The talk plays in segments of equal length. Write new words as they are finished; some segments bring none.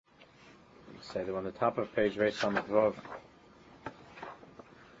say that on the top of page Reish Samach Vav,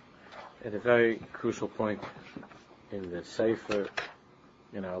 at a very crucial point in the Sefer,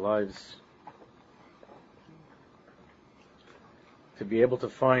 in our lives, to be able to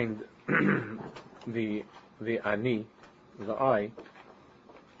find the ani, the I,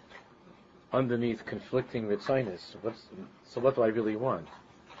 underneath conflicting ritzinus. So what do I really want?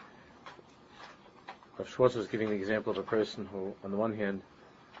 Rav Schwartz was giving the example of a person who, on the one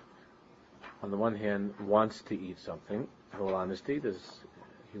hand, wants to eat something. In all honesty,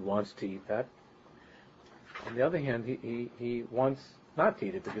 he wants to eat that. On the other hand, he wants not to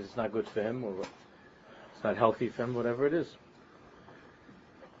eat it because it's not good for him, or it's not healthy for him, whatever it is.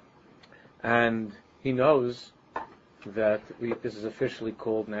 And he knows that this is officially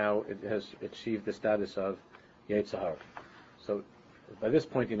called now, it has achieved the status of Yetzer Hara. So by this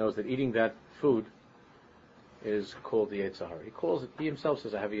point he knows that eating that food is called the Yetzer Hara. He himself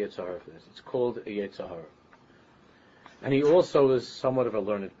says, I have a Yetzer Hara for this. It's called a Yetzer Hara. And he also is somewhat of a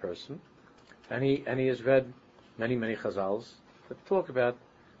learned person. And he has read many Chazals that talk about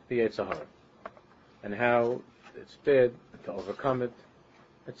the Yetzer Hara and how it's bad to overcome it,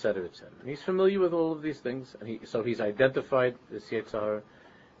 etc., etc. And he's familiar with all of these things, and so he's identified this Yetzer Hara.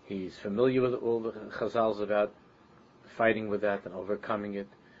 He's familiar with all the Chazals about fighting with that and overcoming it.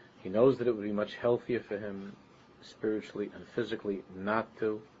 He knows that it would be much healthier for him, spiritually and physically, not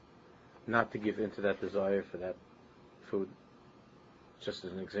to give in to that desire for that food. Just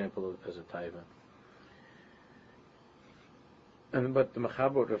as an example as a taiva. But the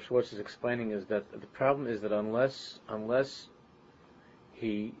Mechaber Rav Schwartz is explaining is that the problem is that unless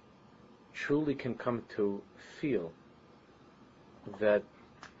he truly can come to feel that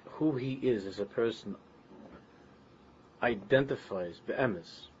who he is as a person identifies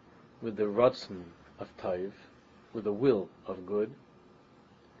be'emes with the ratzon of taiv, with the will of good,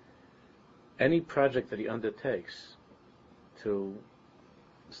 any project that he undertakes to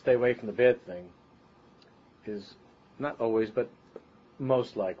stay away from the bad thing is not always, but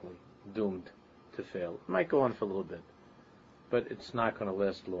most likely doomed to fail. It might go on for a little bit, but it's not going to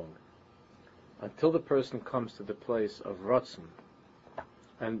last long. Until the person comes to the place of ratzon,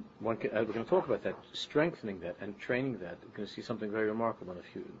 and we're going to talk about that, strengthening that and training that. We're going to see something very remarkable in a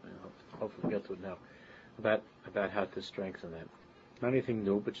few, hopefully we'll get to it now, about how to strengthen that. Not anything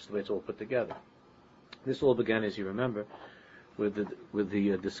new, but just the way it's all put together. This all began, as you remember, with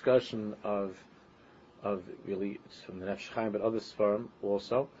the discussion of really, it's from the Nefesh Chaim, but other Sfarim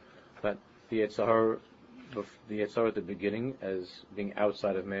also, but the Yetzer Hara at the beginning as being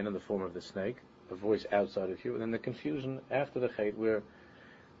outside of man in the form of the snake, a voice outside of you, and then the confusion after the Chet where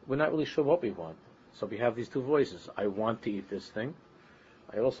we're not really sure what we want. So we have these two voices. I want to eat this thing.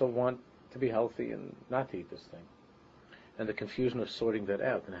 I also want to be healthy and not to eat this thing. And the confusion of sorting that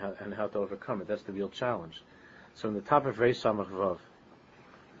out and how to overcome it. That's the real challenge. So in the top of Reish Samach Vav,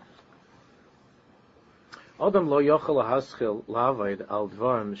 Adam lo yochel haschil lavayd al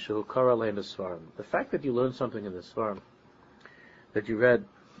dvarim shehu kara lein svarim. The fact that you learned something in the svarim, that you read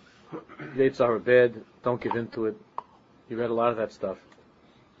Yetzer Hara bad, don't give in to it. You read a lot of that stuff.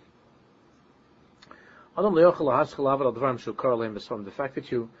 Adam lo yochel haschil lavayd al dvarim shehu kara lein svarim. The fact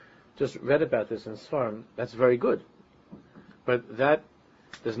that you just read about this in svarim, that's very good. But that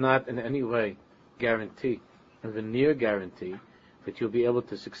does not in any way guarantee, even near guarantee, that you'll be able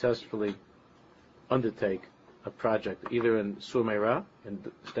to successfully undertake a project, either in Sur Meira, in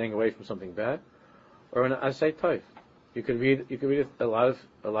staying away from something bad, or in Asay Tov. You can read a lot of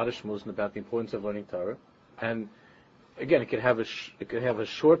shmuzn about the importance of learning Torah, and again, it could have a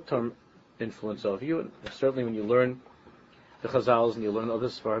short-term influence over you. And certainly, when you learn the Chazals and you learn other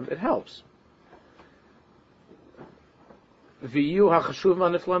Sfarim, it helps. V'yu hachashuvim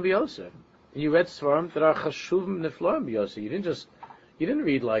aniflam b'yoseh. You read Sfarim that are chashuvim niflam b'yoseh. You didn't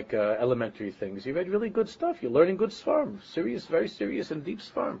read like elementary things. You read really good stuff. You're learning good Sfarim, serious, very serious and deep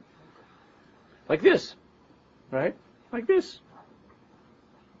Sfarim. Like this, right? Like this.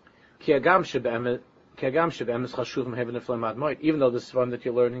 Even though the Sfarim that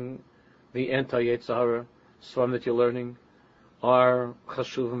you're learning, the anti-Yetzer Hara Sfarim that you're learning, are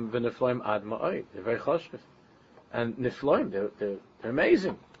chashuvim v'niflaim ad ma'od. They're very chashuv. And niflaim, they're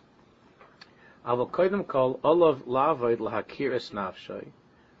amazing. You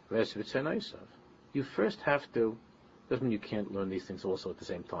first have to, doesn't mean you can't learn these things also at the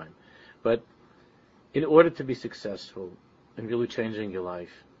same time, but in order to be successful in really changing your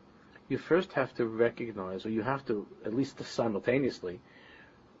life, you first have to recognize, or you have to, at least simultaneously,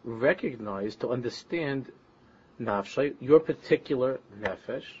 recognize, to understand nafshay, your particular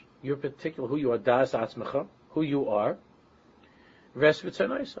nefesh, your particular, who you are, das atzmecha, who you are, res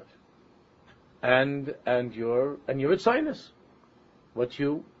v'tzernaisav. and your itzinus, what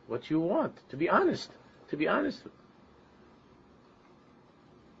you want. To be honest.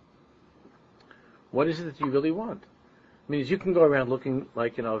 What is it that you really want? I mean, you can go around looking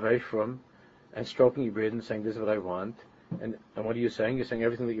like, very frum, and stroking your beard and saying, this is what I want. And what are you saying? You're saying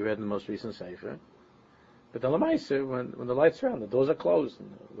everything that you read in the most recent sefer. But the Lamaisa, when the lights are on, the doors are closed, and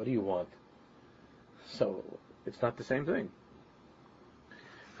what do you want? So, it's not the same thing.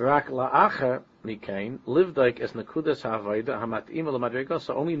 V'rak la'acher mikain, live like as nakudas ha'avayda ha'mat'im l'madregos.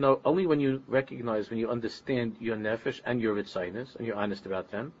 So only when you recognize, when you understand your nefesh and your ritzainis, and you're honest about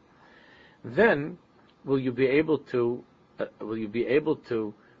them, then will you be able to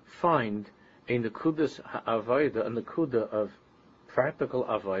find a nakudas ha'avayda, a nakuda of practical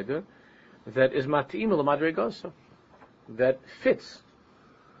avayda, that is mat'im l'madregos, that fits,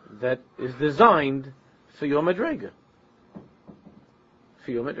 that is designed for your madrega.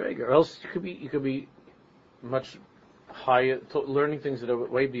 Or else you could be much higher, learning things that are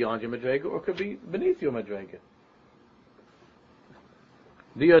way beyond your madrega, or could be beneath your madrega.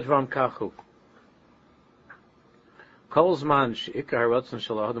 Diadvam kachu. Kol zman she'ikar ratzon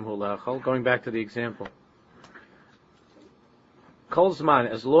shel ha'adam hu la'achal. Going back to the example. Kol zman,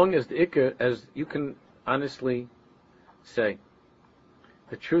 as long as the ikar, as you can honestly say,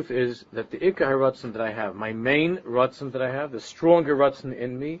 the truth is that the ikar ratzon that I have, my main ratzon that I have, the stronger ratzon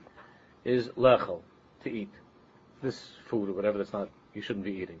in me, is lechel, to eat. This food or whatever you shouldn't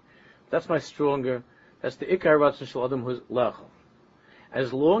be eating. That's the ikar ratzon shel adam who's lechel.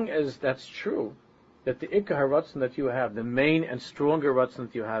 As long as that's true, that the ikar ratzon that you have, the main and stronger ratzon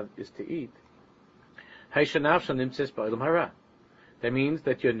that you have, is to eat. That means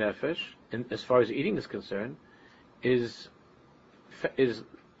that your nefesh, as far as eating is concerned, is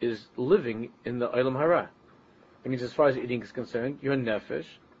living in the Olam Hara. It means as far as eating is concerned, your nefesh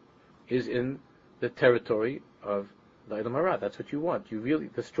is in the territory of the Olam Hara. That's what you want.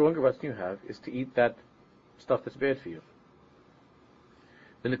 The stronger ratzon you have is to eat that stuff that's bad for you.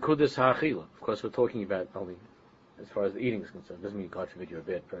 The nekudas ha'achila. Of course, we're talking about only as far as the eating is concerned. Doesn't mean, God forbid, you're a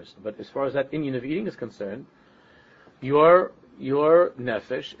bad person. But as far as that inyan of eating is concerned, your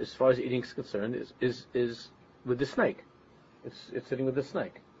nefesh, as far as eating is concerned, is with the snake. It's sitting with the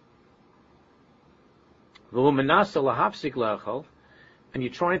snake. And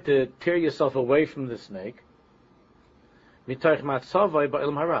you're trying to tear yourself away from the snake. You're trying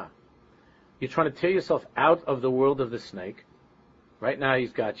to tear yourself out of the world of the snake. Right now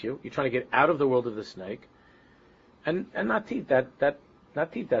he's got you. You're trying to get out of the world of the snake, and not to eat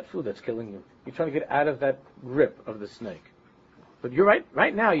that food that's killing you. You're trying to get out of that grip of the snake. But you're right.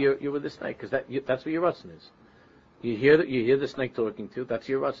 Right now you're with the snake because that's what your ratzon is. You hear the snake talking to. That's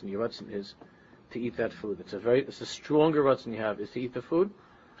your ratzon. Your ratzon is to eat that food. It's a stronger ratzon you have is to eat the food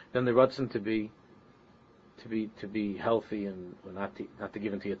than the ratzon to be healthy and not to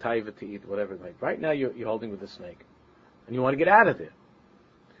give into your taiva to eat whatever it might. Right now you're holding with the snake, and you want to get out of there.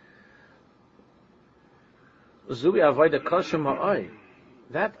 Zui avoida kashim ha'ai.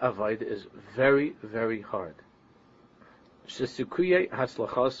 That avoida is very, very hard. Shesikuye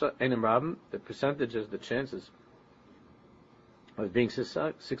haslachasa enim rabim. The percentages, the chances of being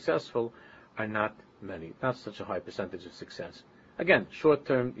successful are not many. Not such a high percentage of success. Again, short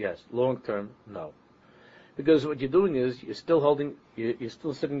term, yes. Long term, no. Because what you're doing is you're still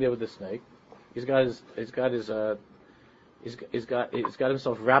sitting there with the snake. He's got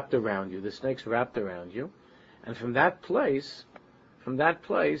himself wrapped around you. The snake's wrapped around you, and from that place,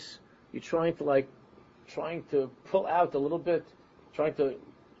 you're trying to pull out a little bit, trying to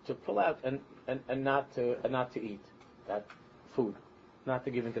pull out and not to eat that food, not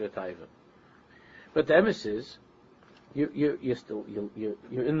to give into the taiva. But the emes is, you're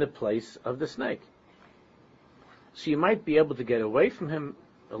in the place of the snake. So you might be able to get away from him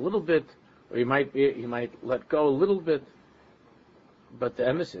a little bit, or you might let go a little bit. But the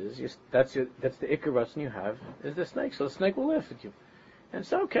emes is, that's the ikar ratzon you have is the snake. So the snake will laugh at you, and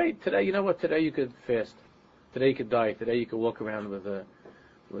it's okay. Today, you know what? Today you could fast. Today you could diet. Today you could walk around with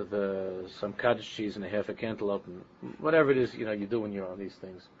some cottage cheese and a half a cantaloupe and whatever it is you do when you're on these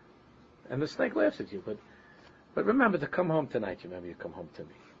things. And the snake laughs at you. But remember to come home tonight. Remember you come home to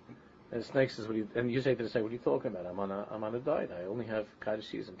me. And the snake says, and you say to the snake, what are you talking about? I'm on a diet. I only have cottage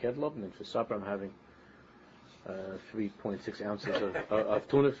cheese and cantaloupe, and for supper I'm having 3.6 ounces of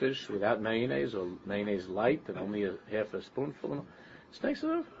tuna fish without mayonnaise or mayonnaise light and only half a spoonful. The snake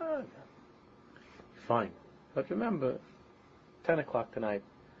says, fine. But remember, 10 o'clock tonight,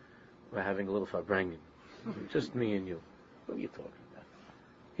 we're having a little farbrengen. Just me and you. What are you talking about?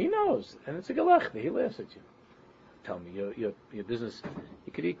 He knows, and it's a galachta. He laughs at you. tell me your business.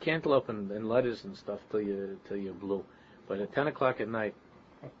 You could eat cantaloupe and lettuce and stuff till you're blue, but at 10 o'clock at night,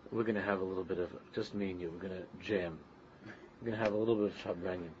 we're going to have a little bit of just me and you. We're going to jam. We're going to have a little bit of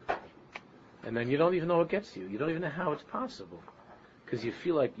Shabranyan. And then you don't even know what gets you. You don't even know how it's possible, because you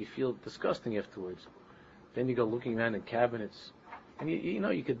feel disgusting afterwards. Then you go looking around in cabinets, and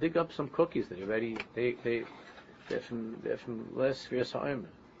you could dig up some cookies that are ready. They're from last year's time,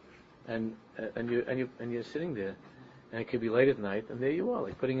 and you're sitting there, and it could be late at night, and there you are,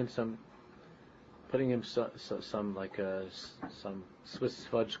 like putting in some some Swiss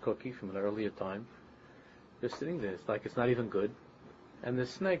fudge cookie from an earlier time. You're sitting there. It's like it's not even good, and the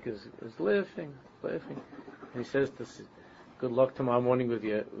snake is laughing, and he says, "Good luck tomorrow morning with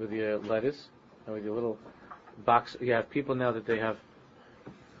your lettuce and with your little box." You have people now that they have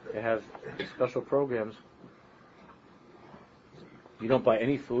special programs. You don't buy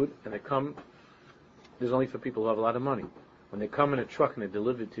any food, and they come. This is only for people who have a lot of money. When they come in a truck and they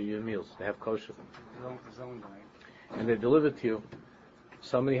deliver to you meals, they have kosher. And they deliver to you.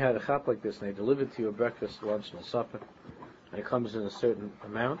 Somebody had a chap like this, and they deliver to you a breakfast, lunch, and a supper, and it comes in a certain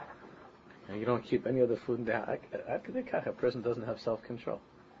amount, and you don't keep any other food in the house. A person doesn't have self-control,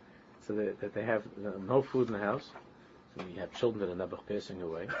 so that they have no food in the house. So you have children that are never passing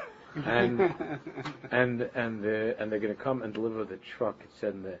away, and they're going to come and deliver the truck. It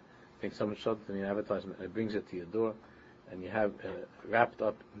said in the, I think someone showed it in the advertisement, and it brings it to your door, and you have wrapped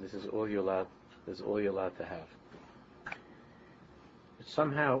up. And this is all you're allowed. This is all you're allowed to have. But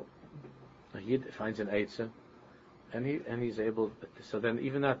somehow, a Yid finds an eitzah, and he's able. So then,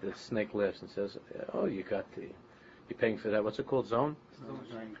 even that, the snake laughs and says, "Oh, you're paying for that. What's it called? Zone?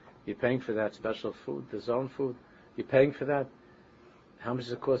 You're paying for that special food, the zone food. You're paying for that. How much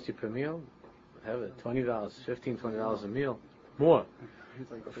does it cost you per meal? Have it $20, $15, $20 a meal, more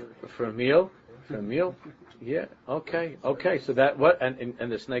for a meal. For a meal, yeah. Okay. So that what?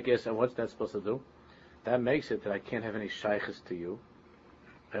 And the snake asks, and what's that supposed to do? That makes it that I can't have any shaykhs to you.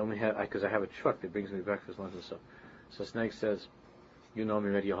 I only have because I have a truck that brings me breakfast, lunch, and stuff. So snake says, "You know me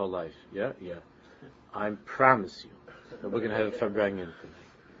already your whole life, yeah. I promise you that we're going to have a Fabrangan tonight.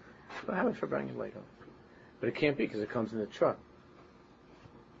 We'll have a Fabrangan later, but it can't be because it comes in the truck.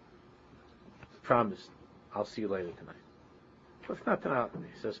 Promise, I'll see you later tonight. But it's not tonight."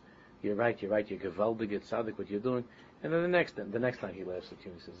 He says, "You're right. You're gewaldig, it's tzaddik what you're doing." And then the next time he laughs at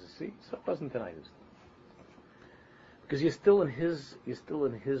you and he says, "See, so it wasn't tonight." Because you're still in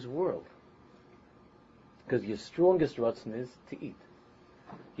his world. Because your strongest ratzon is to eat.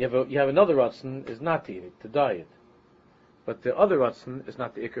 You have another ratzon is not to eat, to diet. But the other ratzon is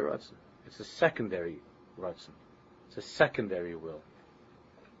not the ikar ratzon. It's a secondary ratzon. It's a secondary will.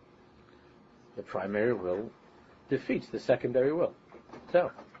 The primary will defeats the secondary will.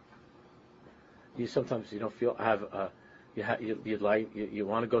 So you don't feel you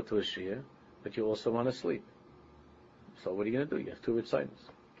want to go to a shia, but you also want to sleep. So what are you going to do? You have two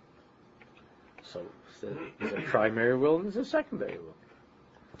recitals. So there's a primary will and there's a secondary will.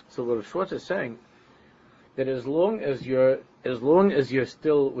 So what Schwartz is saying that as long as you're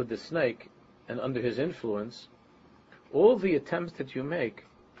still with the snake and under his influence, all the attempts that you make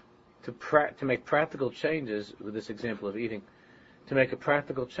to make practical changes, with this example of eating, to make a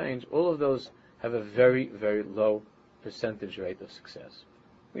practical change, all of those have a very, very low percentage rate of success.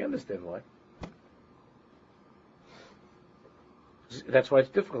 We understand why. That's why it's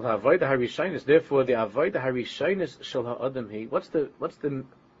difficult. Avodah harishainis. Therefore, the avodah harishainis shel ha'adam hi. What's the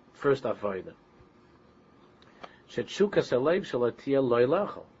first avodah? Shetchukas halev shel atiyah lo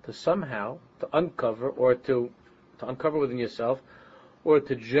ilachol. To uncover within yourself, or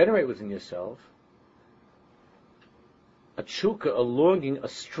to generate within yourself a tshuka, a longing, a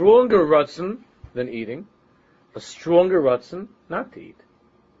stronger ratzon than eating, a stronger ratzon not to eat,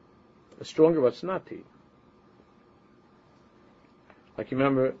 a stronger ratzon not to eat. Like you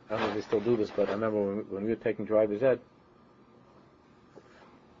remember, I don't know if they still do this, but I remember when we were taking driver's ed.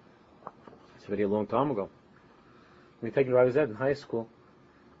 It's already a long time ago. We were taking driver's ed in high school.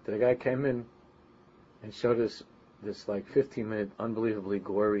 The guy came in and showed us this like 15-minute, unbelievably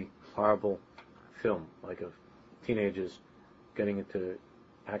gory, horrible film, like of teenagers getting into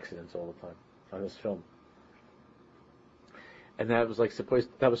accidents all the time on this film. And that was supposed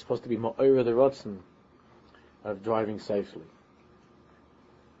to be Ma'ira the Ratzon of driving safely.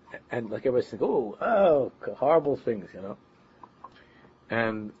 And like everybody's thinking, oh, horrible things,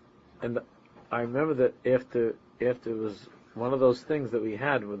 And I remember that after it was one of those things that we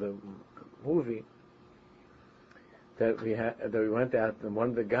had with a movie that we went out, and one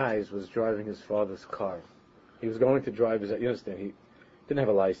of the guys was driving his father's car. He was going to drive you understand, he didn't have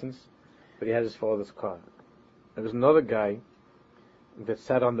a license, but he had his father's car. there was another guy that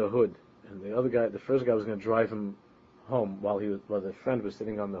sat on the hood, and the first guy was going to drive him home while the friend was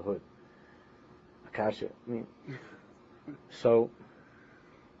sitting on the hood. Akasha. I mean, so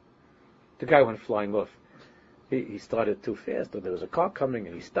the guy went flying off. He started too fast, or there was a car coming,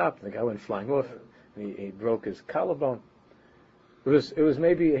 and he stopped, and the guy went flying off, and he broke his collarbone. It was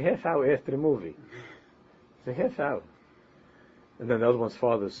maybe a half hour after the movie. It's a half hour. And then the other one's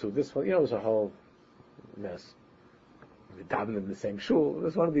father sued this one. It was a whole mess. We davened in the same shul. It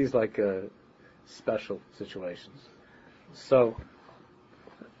was one of these special situations. So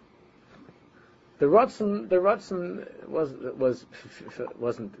the Ratzon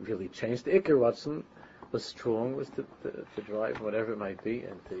wasn't really changed. The Iker Ratzon was strong, was to drive whatever it might be,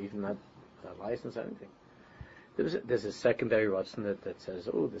 and to even not license anything. There's a secondary Ratzon that says,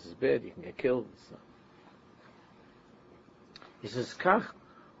 oh, this is bad, you can get killed. He says, Kach,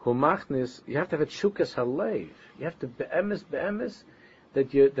 humachnis, you have to have a tshukas halev. You have to be'emes that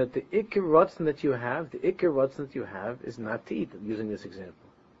the Iker Ratzon that you have, is not to eat, using this example.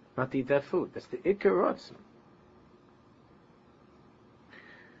 Not to eat that food. That's the Iker Ratzon.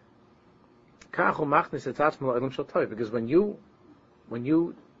 Kach humachnis etzatzmo la'olam shel tov. Because when you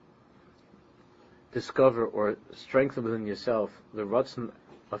discover or strengthen within yourself the Ratzon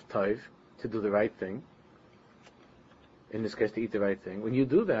of tov, to do the right thing, in this case to eat the right thing, when you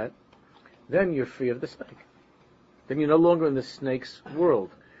do that, then you're free of the snake. Then you're no longer in the snake's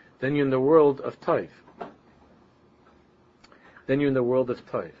world. Then you're in the world of tov.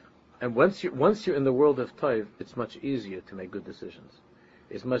 And once you're in the world of tov, it's much easier to make good decisions.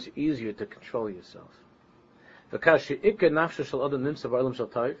 It's much easier to control yourself. When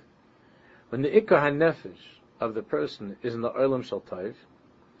the ikar hanefesh of the person is in the olam shel tov,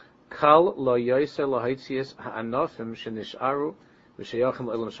 kal lo yoser lahaitzias ha'anofim shenisharu v'sheyachim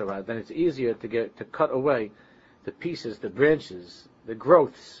olam shel ra. Then it's easier to cut away the pieces, the branches, the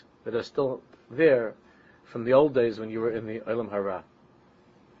growths that are still there from the old days when you were in the olam hara.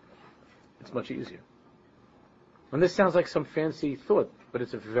 It's much easier. And this sounds like some fancy thought, but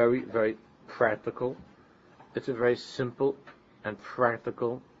it's a very, very practical. It's a very simple and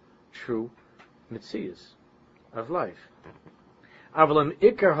practical, true mitzias of life. Avalam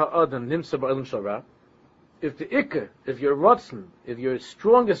ikar ha'adam nimsa ba'olam shel ra. If the ikar, if your rotzen, if your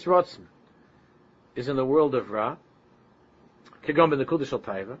strongest rotzen is in the world of ra, kigam b'nekuda shel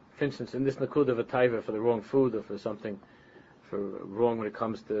taiva. For instance, in this nekuda of a taiva for the wrong food or for something, for wrong when it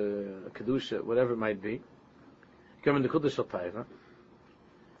comes to kedusha, whatever it might be. Kigam b'nekuda shel taiva.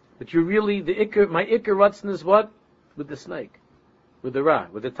 But you really, my ikar rotzen is what? With the snake, with the ra,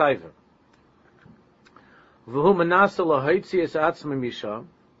 with the taiva.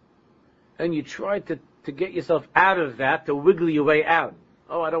 And you try to get yourself out of that, to wiggle your way out.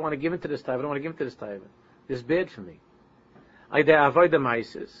 Oh, I don't want to give into this taiva. This is bad for me. You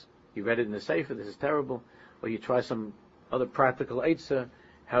read it in the sefer, this is terrible. Or you try some other practical eitzah,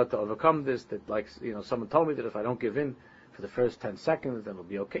 how to overcome this, that someone told me that if I don't give in for the first 10 seconds, then it'll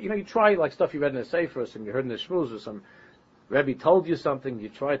be okay. You try stuff you read in the sefer, or some you heard in the shmuz, or some Rebbe told you something, you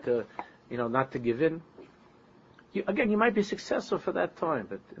try to, not to give in. You might be successful for that time,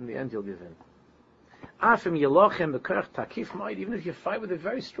 but in the end you'll give in. Even if you fight with it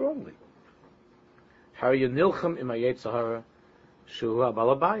very strongly. You're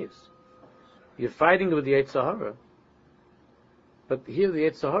fighting with the Yetzer Hara, but here the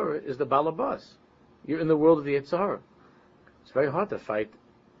Yetzer Hara is the balabas. You're in the world of the Yetzer Hara. It's very hard to fight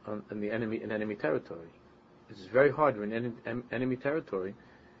in enemy territory. It's very hard. We're in enemy territory.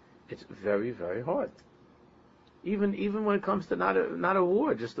 It's very, very hard. Even when it comes to not a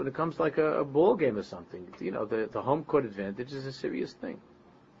war, just when it comes like a ball game or something, the home court advantage is a serious thing.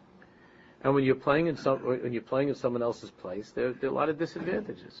 And when you're playing in someone else's place, there are a lot of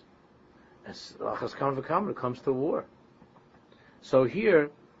disadvantages. As when it comes to war. So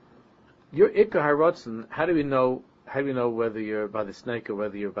here, your ikar haratzon, how do we know whether you're by the snake or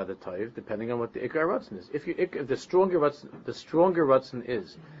whether you're by the taiv? Depending on what the ikar haratzon is. If the stronger ratzon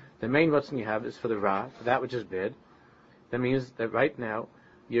is, the main ratzon you have is for the ra, for that which is bad. That means that right now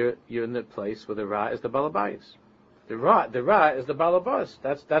you're in the place where the ra is the balabayas. The ra is the balabas.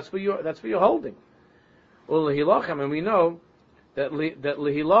 That's where you're holding. Well, lehilachem, and we know that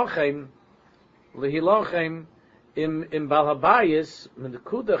lehilachem in balhabayas,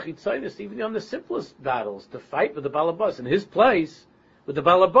 menekuda chitzainis, even on the simplest battles, to fight with the balabas in his place with the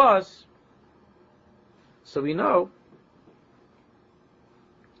balabas. So we know.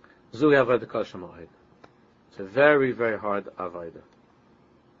 It's a very, very hard avodah.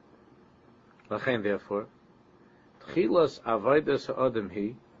 Lachein, therefore, tchilas avodas ha'adam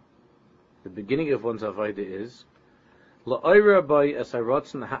hi, The beginning of one's avodah is la'oira by as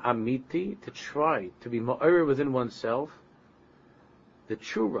haratzon ha'amiti, to try to be ma'oira within oneself, the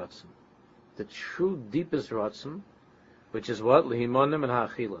true ratzon, the true deepest ratzon, which is what lehimonim and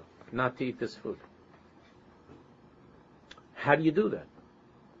ha'achila, not to eat this food. How do you do that?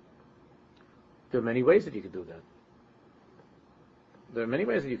 There are many ways that you could do that. There are many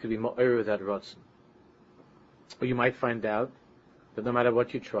ways that you could be ma'oira with that ratzon. Or you might find out that no matter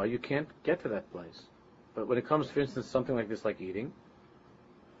what you try, you can't get to that place. But when it comes, for instance, something like this, like eating,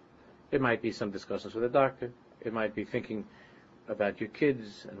 it might be some discussions with a doctor. It might be thinking about your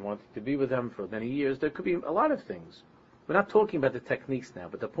kids and wanting to be with them for many years. There could be a lot of things. We're not talking about the techniques now,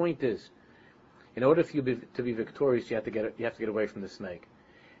 but the point is, in order for you to be victorious, you have to get away from the snake.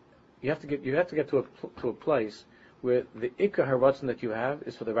 You have to get to a place where the ikar haratzon that you have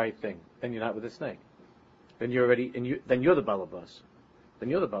is for the right thing. Then you're not with the snake. Then you're already, then you're the balabas. Then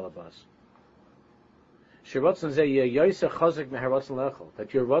you're the balabas. That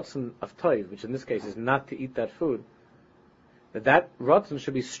your ratzon of toiv, which in this case is not to eat that food, that ratzon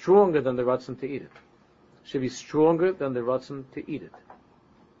should be stronger than the ratzon to eat it. Should be stronger than the ratzon to eat it.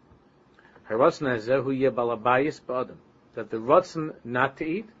 That the ratzon not to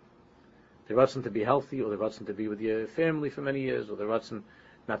eat, the ratzon to be healthy, or the ratzon to be with your family for many years, or the ratzon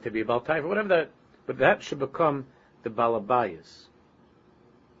not to be a baltayv, or whatever that, but that should become the balabayas.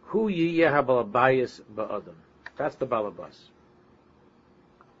 Hu yiyeh ha-balabayas ba'adam. That's the balabas.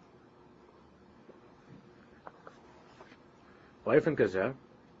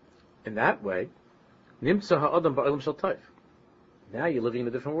 In that way, nimtza ha'adam ba'olam shel tayv. Now you're living in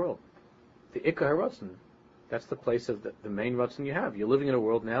a different world. The ikar haratzon, that's the place of the main ratzon you have. You're living in a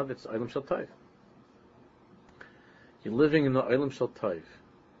world now that's olam shel tayv. You're living in the olam shel tayv.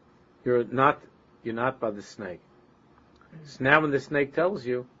 You're not by the snake. So now when the snake tells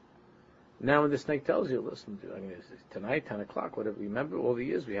you, listen, tonight, 10 o'clock, whatever, remember all the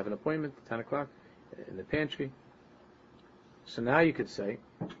years, we have an appointment at 10 o'clock in the pantry. So now you could say,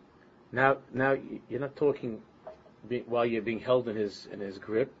 now you're not talking while you're being held in his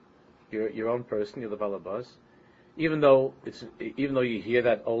grip. You're your own person, you're the balabas. Even though you hear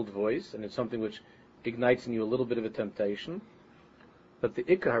that old voice, and it's something which ignites in you a little bit of a temptation, but the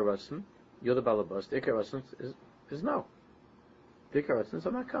ikar haratzon, you're the balabas, the ikar haratzon is no. The ikar haratzon is,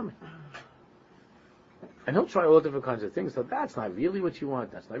 I'm not coming. And he'll try all different kinds of things, so that's not really what you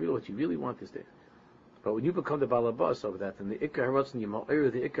want, that's not really what you really want is there. But when you become the balabas over that, then the ikar haratzon, you ma'ir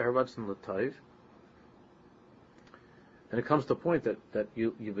the ikar haratzon l'tayv, and it comes to a point that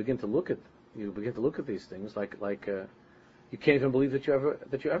you begin to look at these things like you can't even believe that you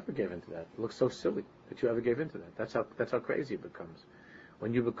ever gave into that. It looks so silly that you ever gave into that. That's how crazy it becomes.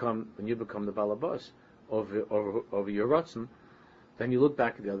 When you become the balabas over your ratzon, then you look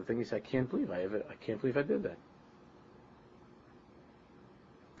back at the other thing. You say, I can't believe I did that.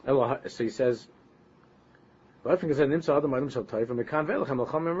 So he says,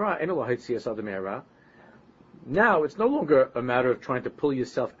 now it's no longer a matter of trying to pull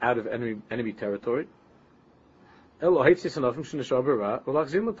yourself out of enemy territory. Now it's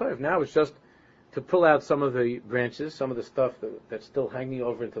just to pull out some of the branches, some of the stuff that's still hanging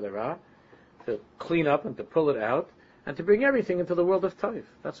over into the Ra, to clean up and to pull it out, and to bring everything into the world of Taif.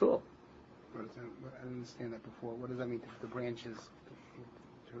 That's all. I didn't understand that before. What does that mean, the branches?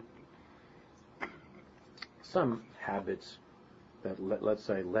 Some habits that, let's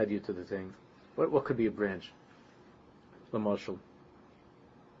say, led you to the thing. What could be a branch? L'moshel.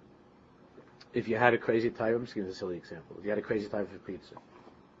 If you had a crazy type, I'm just giving a silly example. If you had a crazy type of pizza,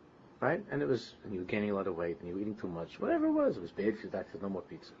 right? And you were gaining a lot of weight, and you were eating too much, whatever it was bad for you, that said no more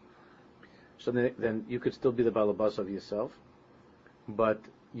pizza. So then you could still be the balabas of yourself, but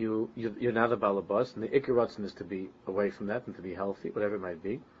you're now the balabas, and the ikar ratzon is to be away from that and to be healthy, whatever it might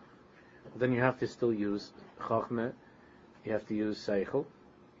be. But then you have to still use chachmeh, you have to use seichel,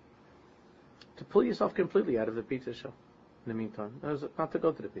 to pull yourself completely out of the pizza shop. In the meantime, not to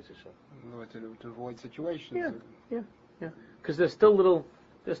go to the pizza shop. To avoid situations. Yeah. Because there's still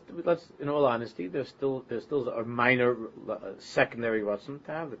let's, in all honesty, there's still a minor secondary ratzon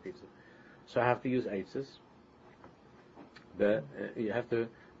to have the pizza. So I have to use eitzes. You have to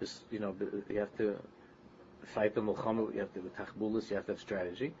fight the milchama. You have to tachbulis. You have to have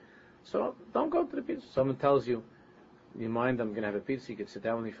strategy. So don't go to the pizza. Someone tells you, in your mind, I'm going to have a pizza. You could sit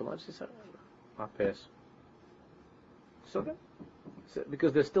down with me for lunch. You say, I'll pass. So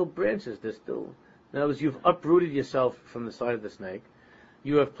because there's still branches. In other words, you've uprooted yourself from the side of the snake.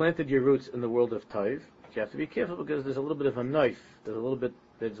 You have planted your roots in the world of Taiv. You have to be careful because there's a little bit of a knife. There's a little bit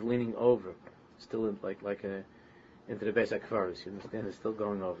that's leaning over, still in into the Beis HaKvaros. You understand? It's still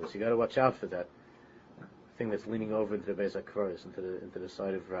going over. So you got to watch out for that thing that's leaning over into the Beis HaKvaros, into the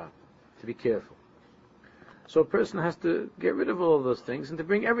side of Ra. To be careful. So a person has to get rid of all of those things and to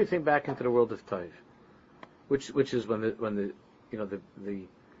bring everything back into the world of Taiv, which is when the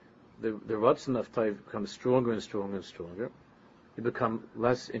Ratzon of Taiv becomes stronger and stronger and stronger. You become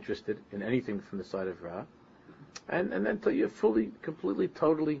less interested in anything from the side of Ra, and then until you're fully, completely,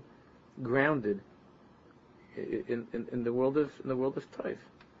 totally grounded in the world of Taiv,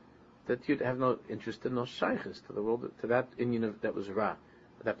 that you'd have no interest in no shaykhs to the world, to that Inyan that was Ra,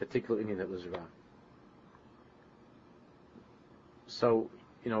 that particular Inyan that was Ra. So,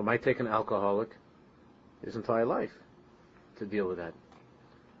 it might take an alcoholic his entire life to deal with that.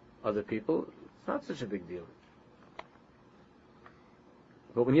 Other people, it's not such a big deal.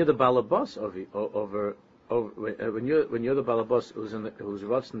 But when you're the balabas over when you're the balabas who's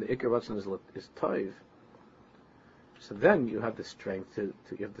Ratzon, the Ikar Ratzon is Taiv, so then you have the strength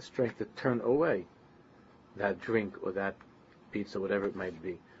to turn away that drink or that pizza, whatever it might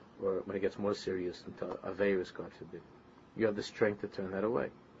be, or when it gets more serious into Aveirus, God forbid. You have the strength to turn that away.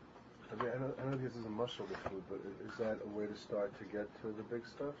 I mean, I know this is a muscle with food, but is that a way to start to get to the big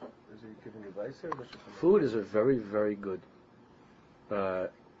stuff? Is he giving advice here? Food is a very, very good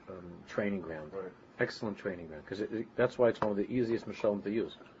training ground. Right. Excellent training ground, because that's why it's one of the easiest mashalim to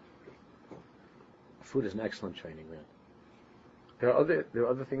use. Food is an excellent training ground. There are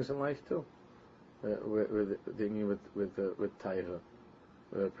other things in life too. With taiva,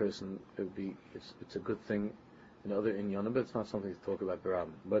 where a person it's a good thing in other inyanim, but it's not something to talk about barab.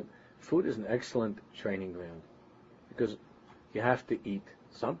 But food is an excellent training ground because you have to eat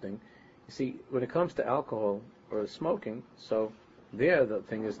something. You see, when it comes to alcohol or smoking, so there the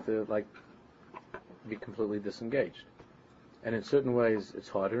thing is to be completely disengaged. And in certain ways it's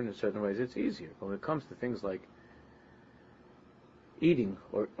harder, and in certain ways it's easier. But when it comes to things like eating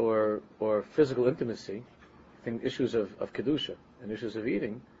or physical intimacy, issues of kedusha and issues of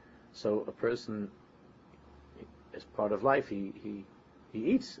eating, so a person, as part of life, he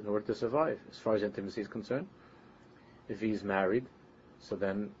eats in order to survive, as far as intimacy is concerned. If he's married, so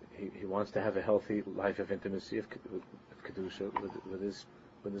then he wants to have a healthy life of intimacy, of kedusha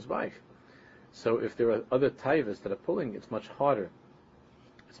with his wife. So if there are other taivas that are pulling, it's much harder.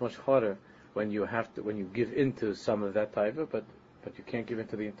 It's much harder when you give into some of that taiva, but you can't give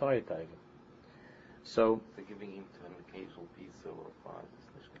into the entire taiva. So giving into an occasional pizza or fries is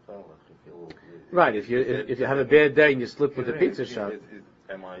nicht gefährlich. Right, if you have a bad day and you slip with a pizza shop.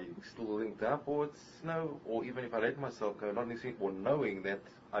 Am I still linked up, or or even if I let myself go, not necessarily, or knowing that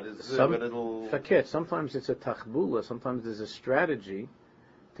I deserve a little. Fakir, sometimes it's a tachbula, sometimes there's a strategy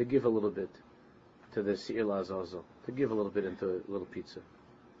to give a little bit to the Se'ir Azazel, to give a little bit into a little pizza,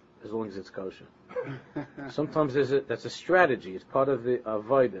 as long as it's kosher. Sometimes that's a strategy, it's part of the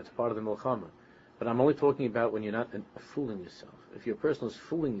avodah, it's part of the milchama. But I'm only talking about when you're not fooling yourself. If your person is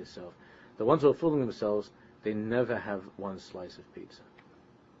fooling yourself, the ones who are fooling themselves, they never have one slice of pizza.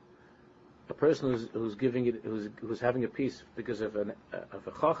 A person who's having a piece because of a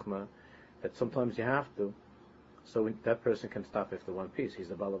chachma, that sometimes you have to, so that person can stop after one piece. He's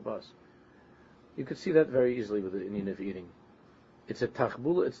the balabas. You could see that very easily with the Indian of eating. It's a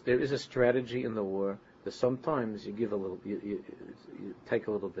tachbula. There is a strategy in the war that sometimes you give a little, you take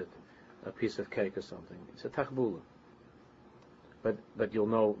a little bit, a piece of cake or something. It's a tachbula. But you'll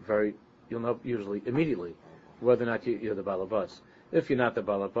know usually immediately whether or not you're the balabas. If you're not the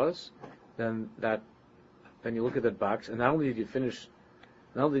balabas, then you look at that box, and not only did you finish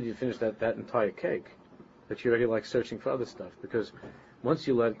that entire cake, but you're already searching for other stuff, because once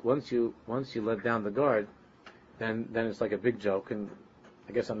you let down the guard, then it's like a big joke, and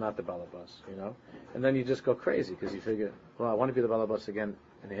I guess I'm not the balabas, and then you just go crazy because you figure, well, I want to be the balabas again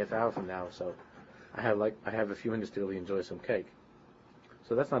in a half hour from now, so I have a few minutes to really enjoy some cake.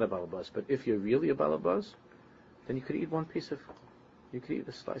 So that's not a balabas. But if you're really a balabas, then you could eat you could eat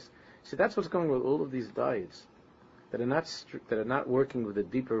a slice. See, that's what's going on with all of these diets that are not working with the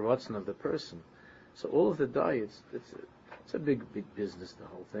deeper ratzon of the person. So all of the diets, it's a big business, the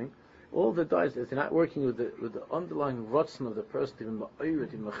whole thing. All the diets, if they're not working with the underlying ratzon of the person,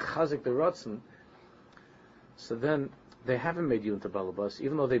 even mechazik the ratzon, so then they haven't made you into balabas,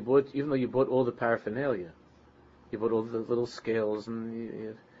 even though you bought all the paraphernalia. You bought all the little scales, and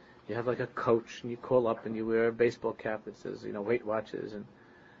you have like a coach, and you call up and you wear a baseball cap that says, Weight Watchers, and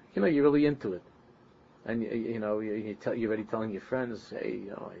you're really into it. And you're already telling your friends, hey,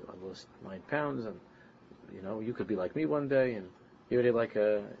 I lost 9 pounds, and you could be like me one day, and you're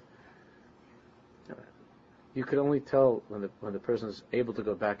already you could only tell when the person is able to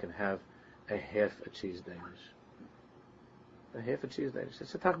go back and have a half a cheese Danish. a half a cheese day.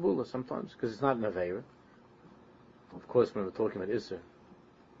 It's a tachbula sometimes, because it's not an aveira. Of course, when we're talking about Isser,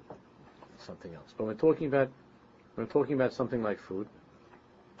 something else. But when we're talking about something like food,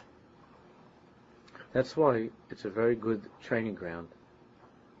 that's why it's a very good training ground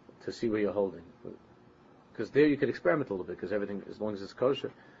to see where you're holding. Because there you could experiment a little bit, because everything, as long as it's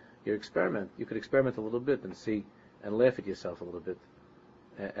kosher, you could experiment a little bit and see, and laugh at yourself a little bit,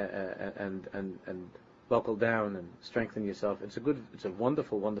 and buckle down and strengthen yourself. It's a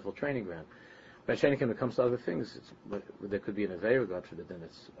wonderful, wonderful training ground. But when it comes to other things, there could be an aveira, God forbid, then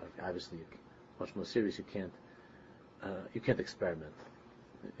it's obviously much more serious. You can't experiment.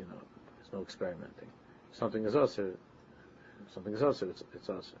 There's no experimenting. Something is also, it's also.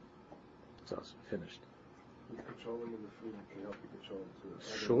 It's also finished. Controlling in the food can help you control it too.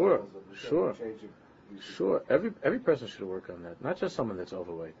 Sure. Every person should work on that. Not just someone that's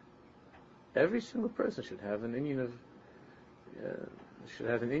overweight. Every single person should have an inyan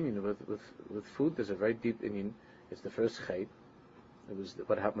with food. There's a very deep inyan. It's the first chait. It was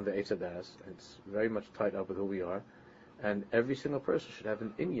what happened with the Eitz Hadas. It's very much tied up with who we are. And every single person should have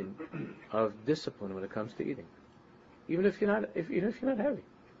an inyan of discipline when it comes to eating. Even if you're not heavy.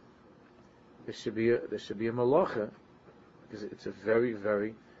 There should be a malacha, because it's a very,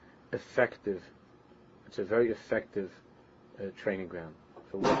 very effective. It's a very effective training ground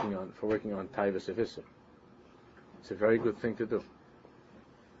for working on taivas avissa. It's a very good thing to do.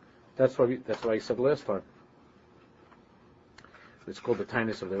 That's why I said last time. It's called the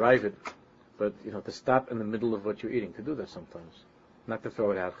tinus of the ravid, but to stop in the middle of what you're eating, to do that sometimes, not to throw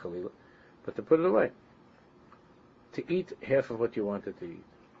it out chalila, but to put it away. To eat half of what you wanted to eat.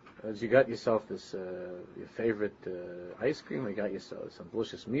 As you got yourself this your favorite ice cream, you got yourself some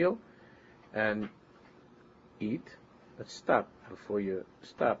delicious meal, and eat. But stop before you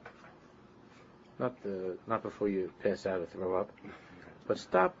stop. Not before you pass out or throw up, but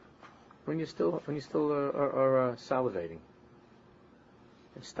stop when you still are salivating.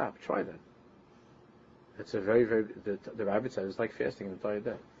 And stop. Try that. It's a very, very. The rabbit says it's like fasting an entire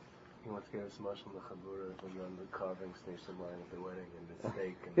day. He wants to get us much from the chabura when you're on the carving station line at the wedding and the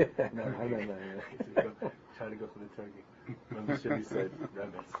steak and no. Trying to go for the turkey. On the shitty side,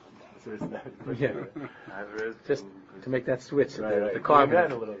 so it's not. Yeah. Just to make that switch, right. The carving.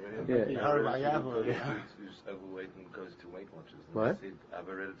 A little bit. Yeah. Who's overweight and goes to Weight Watchers. And What? they said, I have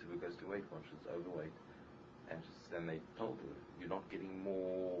a relative who goes to Weight Watchers, overweight, and they told her, you're not getting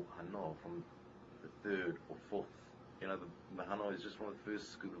more hana from the third or fourth. The hana is just from the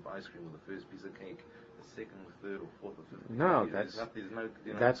first scoop of ice cream or the first piece of cake. The second, or third, or fourth, or fifth. No, there's no.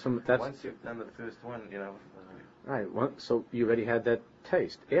 that's once you've done the first one, Right. So you already had that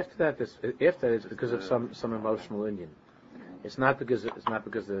taste. After that, it's because of some emotional inyan. It's not because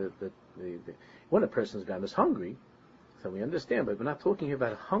the when a person's gone is hungry, so we understand. But we're not talking here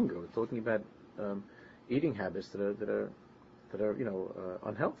about hunger. We're talking about eating habits that are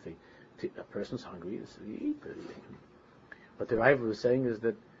unhealthy. A person's hungry, so you eat. What the Rav was saying is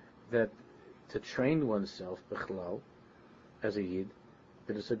that to train oneself b'chalal as a yid,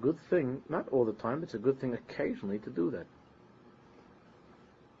 that it's a good thing, not all the time, but it's a good thing occasionally to do that.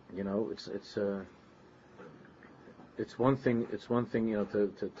 It's one thing.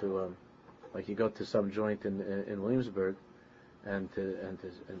 To like you go to some joint in Williamsburg, and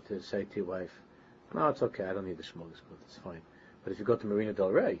to say to your wife, no, it's okay, I don't need the smorgasbord, it's fine. But if you go to Marina Del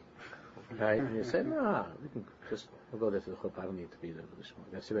Rey, right, and you say, we'll go there for the chuppah, I don't need to be there for the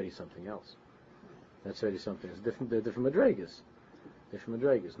smorgasbord. That's already something else. That's already something else. They're different madrigas. Different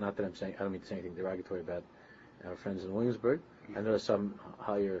madrigas. Not that I'm saying, I don't mean to say anything derogatory about our friends in Williamsburg. I know some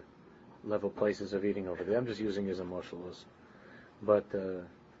higher level places of eating over there. I'm just using it as a martial law. But a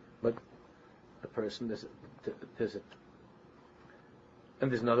person,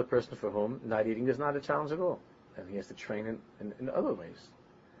 and there's another person for whom not eating is not a challenge at all. And he has to train in other ways.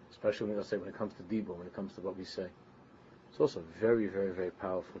 Especially when it comes to dibur, when it comes to what we say. It's also a very, very, very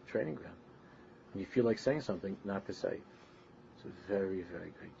powerful training ground. When you feel like saying something, not to say. It's a very,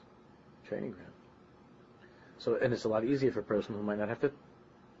 very great training ground. So, and it's a lot easier for a person who might not have to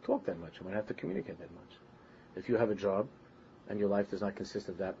talk that much, who might have to communicate that much. If you have a job and your life does not consist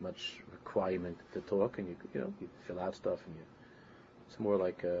of that much requirement to talk, and you fill out stuff, and it's more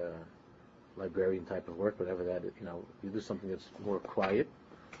like a librarian type of work, whatever that is, you do something that's more quiet.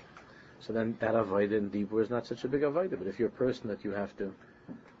 So then that avodah and dibur is not such a big avodah. But if you're a person that you have to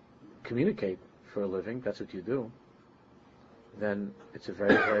communicate for a living, that's what you do, then it's a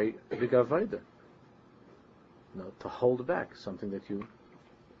very, very big avodah. To hold back something that you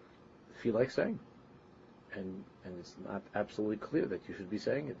feel like saying, and it's not absolutely clear that you should be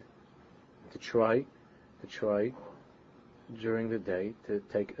saying it. To try during the day to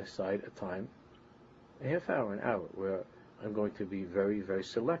take aside a time, a half hour, an hour, where I'm going to be very, very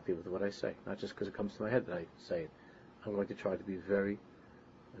selective with what I say. Not just because it comes to my head that I say it. I'm going to try to be very,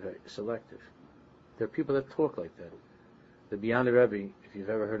 very selective. There are people that talk like that. The Biana Rebbe, if you've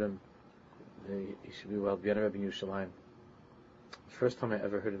ever heard him, he should be well. Biana Rebbe in Yerushalayim. The first time I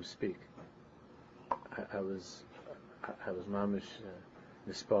ever heard him speak, I was mamish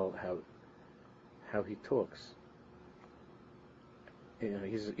nispal how he talks. You know,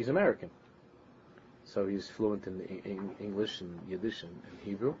 he's American, so he's fluent in English and Yiddish and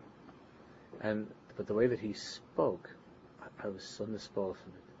Hebrew, but the way that he spoke, I was so nispal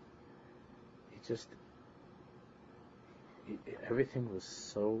from it. Everything was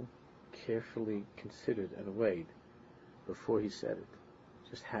so carefully considered and weighed before he said it.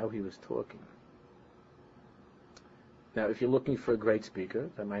 Just how he was talking. Now, if you're looking for a great speaker,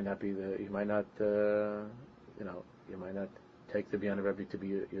 that might not be you might not take the Biana Rebbe to be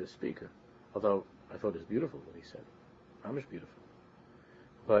your speaker. Although I thought it was beautiful what he said. Amish beautiful.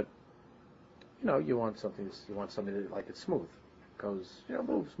 But you want something that like it's smooth. Goes,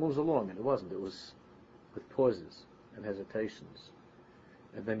 moves along, and it wasn't. It was with pauses and hesitations.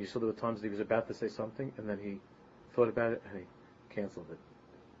 And then you saw there were times that he was about to say something, and then he thought about it and he canceled it.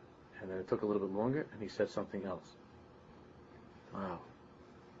 And then it took a little bit longer, and he said something else. Wow.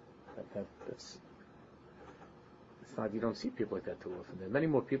 That's not, you don't see people like that too often. There are many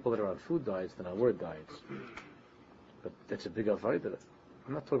more people that are on food diets than on word diets. But that's a big avodah.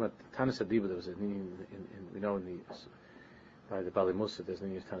 I'm not talking about Tanis Adiba. There was a by the Bali Musa, there's no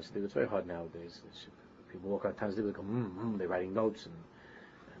Tanis Adiba. It's very hard nowadays. People walk around Tanis Adiba, they go, they're writing notes and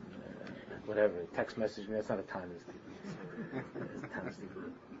whatever, text messaging. That's not a Tanis Adiba. It's a Tanis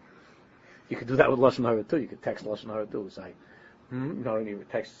Adiba. You could do that with Lashon Hara too. You could text Lashon Hara too. It's like, you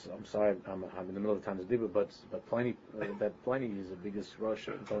text. I'm sorry, I'm in the middle of Tanis Adiba, but Pliny is the biggest Rosh.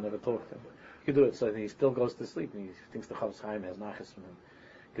 Don't ever talk to him. You could do it. So he still goes to sleep, and he thinks the Chofetz Chaim has nachas from him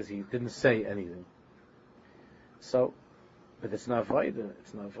because he didn't say anything. So, but it's not vaida.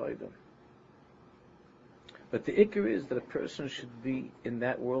 It's not vaida. But the ikar is that a person should be in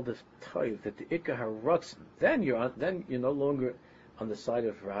that world of toiv. That the ikar haratzin. Then you're no longer on the side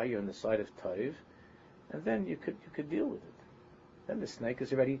of ra. You're on the side of toiv, and then you could deal with it. Then the snake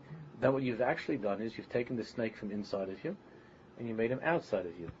is already. Then what you've actually done is you've taken the snake from inside of you, and you made him outside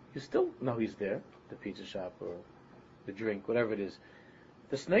of you. You still know he's there, the pizza shop or the drink, whatever it is.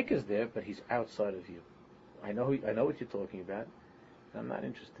 The snake is there, but he's outside of you. I know what you're talking about, and I'm not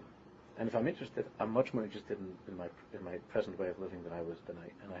interested. And if I'm interested, I'm much more interested in my present way of living than I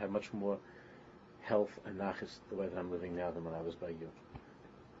have much more health and nachas the way that I'm living now than when I was by you.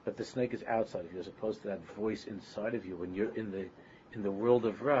 But the snake is outside of you, as opposed to that voice inside of you when you're in the world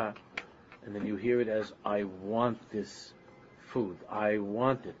of Ra, and then you hear it as, I want this food, I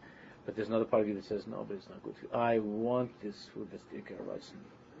want it. But there's another part of you that says, no, but it's not good for you. I want this food, that's the Ikar Ratzin.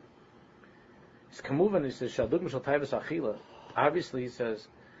 It's Kamuvan, he says, Shadug Mishal Taivas Achila. Obviously, he says,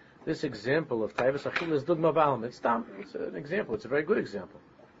 this example of Taivas Achila is Dugma Ba'alam. It's an example, it's a very good example.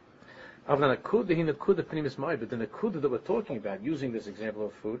 But the Nakuda that we're talking about, using this example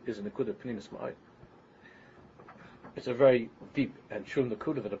of food, is a Nakuda Pnimis Ma'id. It's a very deep and true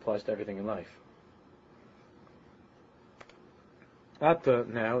Nakuda that applies to everything in life. Now,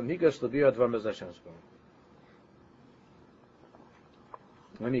 Nigash Labir Advar Mezashem.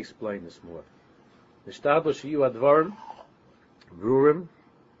 Let me explain this more. Establish you Advarim, Rurim,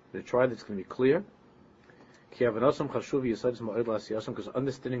 the try that's going to be clear. Because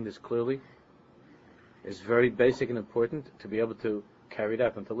understanding this clearly is very basic and important to be able to carry it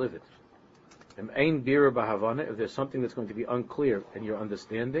out and to live it. If there's something that's going to be unclear in your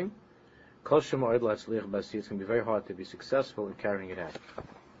understanding, it's going to be very hard to be successful in carrying it out.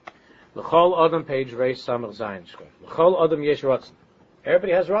 L'chol Adam, page Reish Samach Zayin. L'chol Adam yesh ratzon.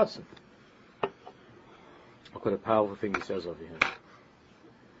 Everybody has ratzon. Look what a powerful thing he says over here.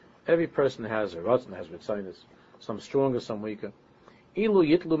 Every person has a ratzon, has ritzaynus, some stronger, some weaker. Ilu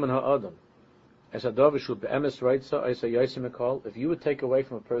yitlu min ha'adam. As Hadav should be'emes reitza, I say yosim ekol. If you would take away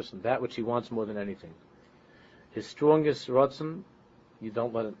from a person that which he wants more than anything, his strongest ratzon, you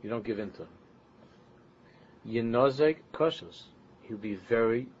don't give in to him. Yinozek koshes. He'll be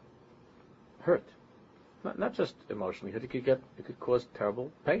very hurt. Not just emotionally hurt. It could cause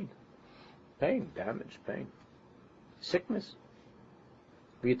terrible pain, damage, sickness.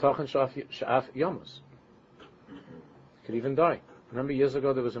 V'yitachan sha'af yamus. Could even die. Remember years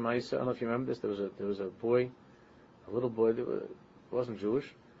ago there was a ma'isa. I don't know if you remember this. There was a little boy that wasn't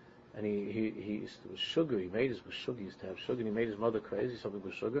Jewish, and he was sugar. He used to have sugar. And he made his mother crazy. Something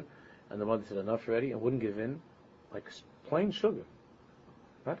with sugar, and the mother said enough already, and wouldn't give in. Like plain sugar.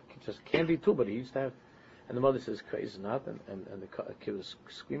 Not just candy too, but he used to have. And the mother says, crazy not, and the kid was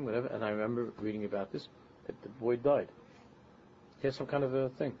screaming, whatever. And I remember reading about this, that the boy died. He had some kind of a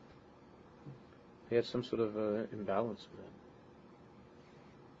thing. He had some sort of imbalance with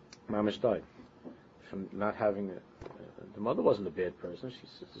that. Mamish died from not having the mother wasn't a bad person. She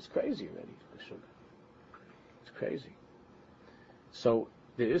says, it's crazy already, the sugar. It's crazy. So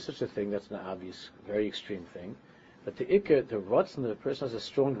there is such a thing that's an obvious, very extreme thing. But the ikka, the ratzon, the person has a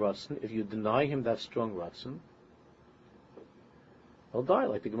strong ratzon. If you deny him that strong ratzon, he'll die.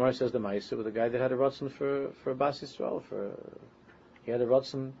 Like the Gemara says, the Ma'aseh with the guy that had a ratzon for Bas Yisrael. He had a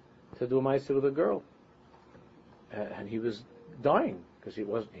ratzon to do a Ma'aseh with a girl, and he was dying because it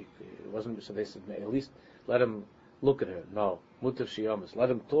wasn't. So they said, at least let him look at her. No, mutav shiyamas.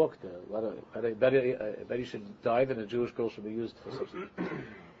 Let him talk to her. I bet he should die than a Jewish girl should be used for such.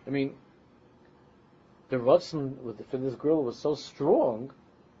 I mean, the ratzon for this girl was so strong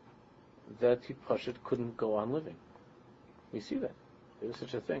that he Pashut couldn't go on living. We see that. There was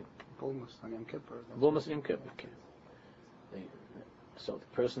such a thing. Almost on Yom Kippur. Almost Yom Kippur. So the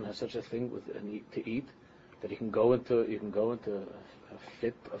person has such a thing to eat that you can go into a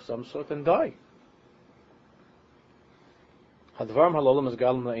fit of some sort and die. Hadvarim halolam is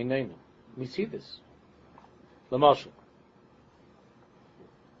galim la'einenu. We see this. L'mashal.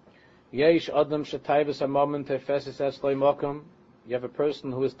 Yesh adam shetayvus hamamim tefesis etzloi makom. You have a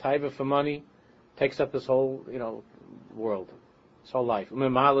person who is taiva for money, takes up this whole, world, his whole life.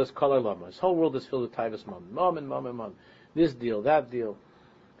 U'memalas kol ha'lama. His whole world is filled with taivas mammon. This deal, that deal.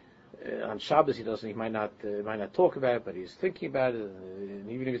 On Shabbos he might not talk about it, but he's thinking about it.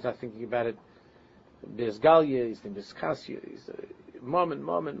 And even if he's not thinking about it, there's Galia, he's thinking there's Chasya, he's mammon,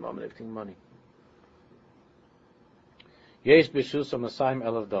 everything money. Yesh b'shus masayim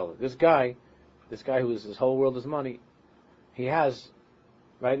 $1,000. This guy who is his whole world is money, he has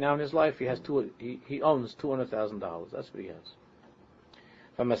right now in his life he owns $200,000. That's what he has.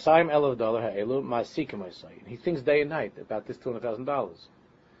 From masayim $1,000 ha'elu ma'asikim ma'asayim. He thinks day and night about this $200,000.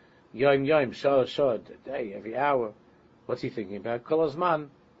 Yom, shah, day, every hour. What's he thinking about? Kol hazman.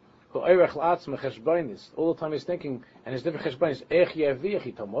 All the time he's thinking, and his different cheshbonis.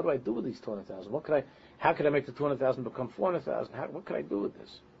 What do I do with these 200,000? How could I make the 200,000 become 400,000? What could I do with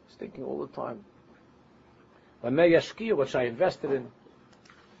this? He's thinking all the time. What should I invest it in?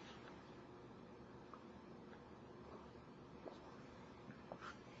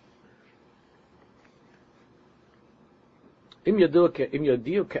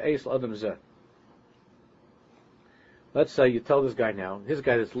 Let's say you tell this guy now, this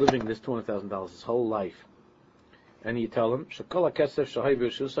guy that's living this $200,000 his whole life, and you tell him,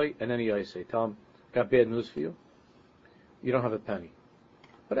 and then you say, tell him, got bad news for you. You don't have a penny.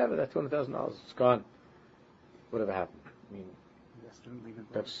 Whatever, that $200,000 is gone. Whatever happened. I mean,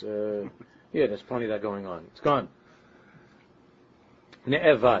 that's there's plenty of that going on. It's gone.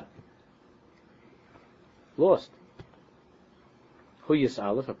 Ne'evad. Lost. Hu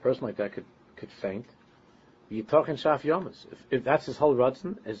Yis'alef, a person like that could faint. You talking Shaf Yomas. If that's his whole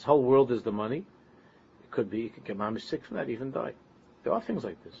Ratzon, his whole world is the money, it could be, he could get mamish sick from that, even die. There are things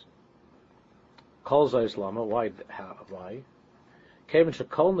like this. Kol Zayis Lama, why? Kevin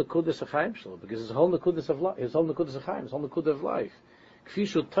Shakol Nekudis Achaim Shlo, because his whole Nekudis of life, his whole Nekudis Achaim, his whole Nekud of life.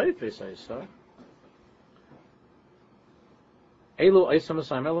 Kfishu Taifes Aysa. Elu Aysam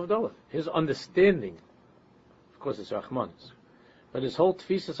Asayim $1,000. His understanding, of course it's Rachmanis, but his whole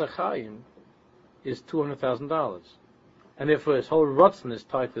Tfisas Achaim is $200,000, and therefore his whole Ratzon is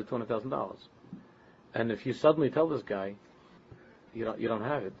tied to the $200,000. And if you suddenly tell this guy, you don't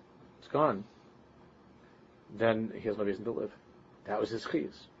have it, it's gone, then he has no reason to live. That was his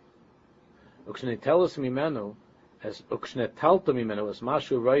chiyus.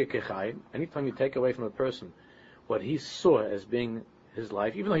 Anytime you take away from a person what he saw as being his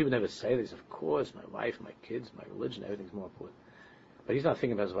life, even though he would never say this, of course, my wife, my kids, my religion, everything's more important. But he's not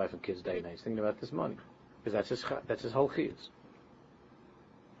thinking about his wife and kids day and night. He's thinking about this money, because that's his whole chiyus.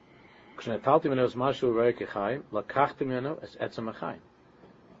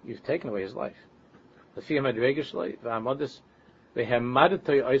 You've taken away his life.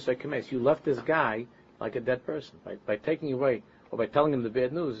 You left this guy like a dead person. By taking away, or by telling him the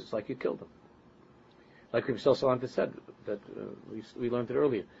bad news, it's like you killed him. Like Rabbi Salanta said, that we learned it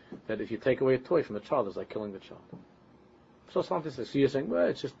earlier, that if you take away a toy from a child, it's like killing the child. So Salanta says, so you're saying, well,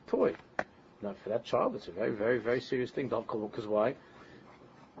 it's just a toy. Not for that child, it's a very, very, very serious thing. Don't call him, because why?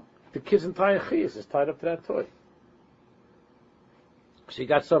 The kid's entire chiyus is tied up to that toy. So he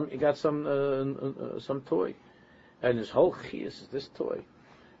got some toy, and his whole chiyus is this toy.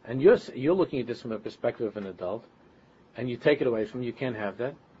 And you're looking at this from the perspective of an adult. and you take it away from him, you can't have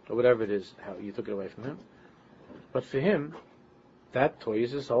that, or whatever it is, how you took it away from him. But for him, that toy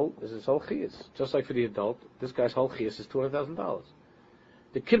is his whole chiyas. Just like for the adult, this guy's whole chiyas is $200,000.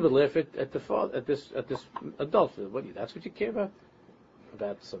 The kid would laugh at this adult. That's what you care about?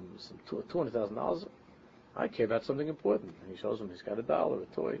 About some $200,000? I care about something important. And he shows him he's got a doll, a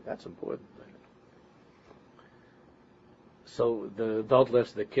toy. That's important. So the adult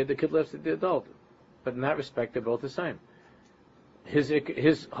laughs at the kid laughs at the adult. But in that respect, they're both the same.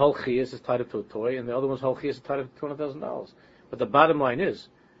 His whole chiyas is tied up to a toy, and the other one's whole chiyas is tied up to $200,000. But the bottom line is,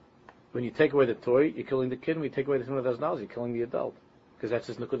 when you take away the toy, you're killing the kid. When you take away the $200,000, you're killing the adult, because that's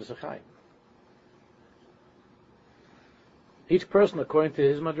his nekudas achayim. Each person, according to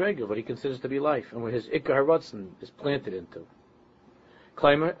his madrega, what he considers to be life, and where his ikar haratzon is planted into.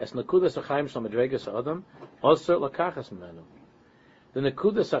 Klaimer es nekudas achayim shel madregas adam also lakachas memenu. The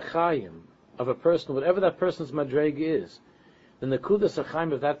nekudas achayim of a person, whatever that person's madrega is, the nekudas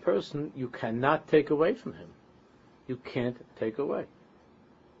achayim of that person, you cannot take away from him. You can't take away.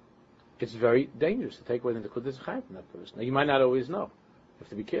 It's very dangerous to take away the nekudas achayim from that person. Now, you might not always know. You have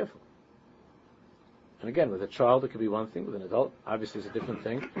to be careful. And again, with a child, it could be one thing. With an adult, obviously, it's a different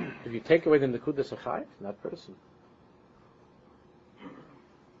thing. If you take away the nekudas achayim from that person,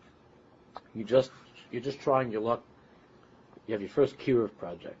 you're just trying your luck. You have your first kiruv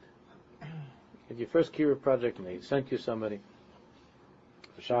project. You have your first kiruv project, and they sent you somebody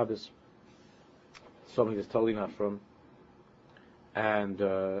for Shabbos, somebody that's totally not from, and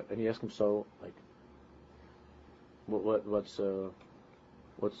you ask him, so, like, what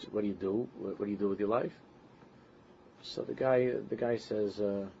do you do? What do you do with your life? So the guy says,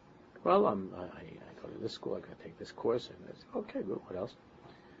 well, I go to this school. I got to take this course. And I say, okay, good. What else?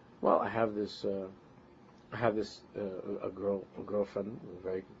 Well, I have this a girlfriend,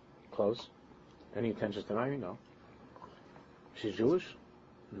 very close. Any intentions to marry? No. She's Jewish?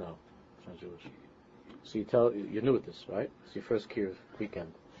 No, she's not Jewish. So you're new at this, right? It's your first kiruv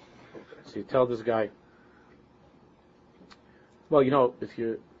weekend. So you tell this guy, well, if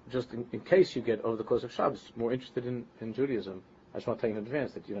you're just in case you get over the course of Shabbos more interested in Judaism, I just want to tell you in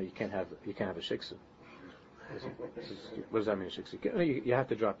advance that you can't have a shiksa. What does that mean, a shiksa? You have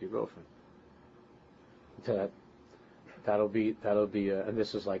to drop your girlfriend. That'll be, and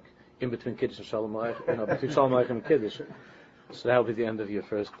this is like in between Kiddush and Shalom Aleichem, between Shalom Aleichem and Kiddush. So that'll be the end of your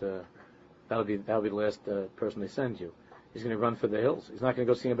first. That'll be the last person they send you. He's going to run for the hills. He's not going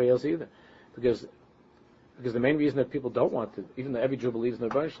to go see anybody else either, because the main reason that people don't want to, even though every Jew believes in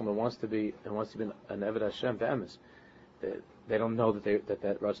the Rebbeinu Shalom, wants to be an Eved Hashem to Emes, they don't know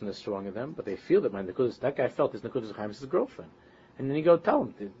that Ratzon is strong in them, but they feel that that guy felt his nekudas achayim is his girlfriend, and then you go tell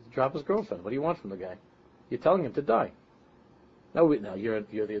him to drop his girlfriend. What do you want from the guy? You're telling him to die. No, you're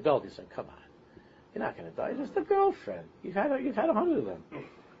the adult. You're saying, come on, you're not going to die. It's just a girlfriend. You've had 100 of them.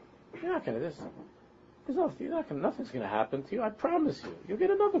 You're not going to. Nothing's going to happen to you. I promise you. You'll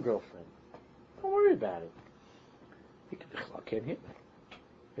get another girlfriend. Don't worry about it. I can't hear that.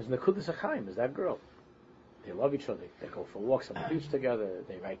 There's nekudas achayim. Is that girl? They love each other. They go for walks on the beach together.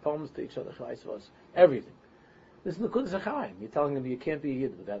 They write poems to each other. Everything. This is nekudas achayim. You're telling them you can't be a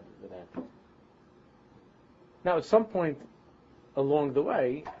yid with that. Now, at some point along the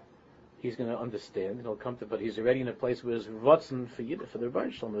way, he's going to understand. He'll come to, but he's already in a place where his Ratzon for the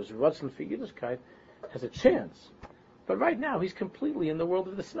Rebbeinu Shalom, his Ratzon for Yiddishkeit has a chance. But right now, he's completely in the world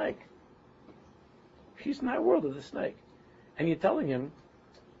of the snake. He's in that world of the snake. And you're telling him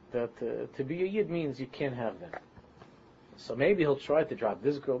that to be a Yid means you can't have that. So maybe he'll try to drop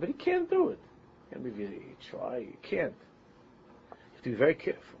this girl, but he can't do it. And maybe you try, you can't. You have to be very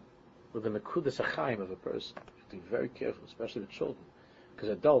careful with the nekudas achayim of a person. You have to be very careful, especially with children. Because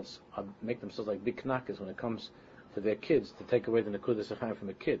adults make themselves like big knackers when it comes to their kids to take away the nekudas achayim from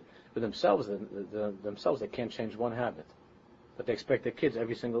a kid. But themselves, they can't change one habit. But they expect their kids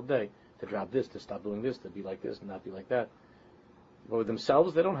every single day to drop this, to stop doing this, to be like this and not be like that. But with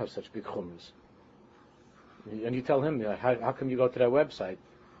themselves, they don't have such big chumras. And you tell him, how come you go to that website?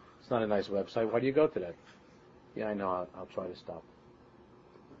 It's not a nice website. Why do you go to that? Yeah, I know. I'll try to stop.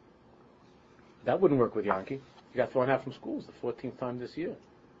 That wouldn't work with Yankee. You got thrown out from schools the 14th time this year.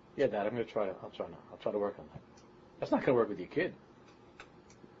 Yeah, Dad, I'm going to try. I'll try now. I'll try to work on that. That's not going to work with your kid.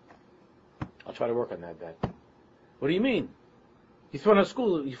 I'll try to work on that, Dad. What do you mean? You're thrown out of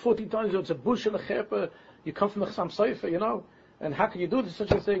school 14 times. It's a bush and a chepa. You come from the Chassam Sofer, And how can you do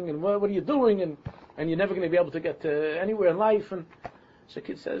such a thing? And what are you doing? And you're never going to be able to get anywhere in life. And so the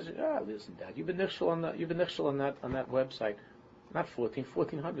kid says, listen, Dad, you've been nichshel on that website, not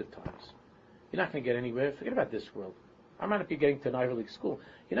 1,400 times. You're not going to get anywhere. Forget about this world. I might not be getting to an Ivy League school.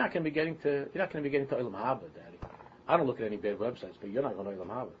 You're not going to be getting to Olam Haba, Daddy. I don't look at any bad websites, but you're not going to Olam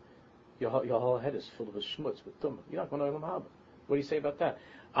Haba. Your whole head is full of schmutz with tumah. You're not going to Olam Haba. What do you say about that?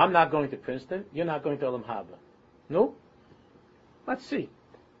 I'm not going to Princeton. You're not going to Olam Haba. No? Let's see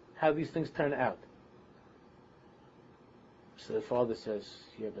how these things turn out. So the father says,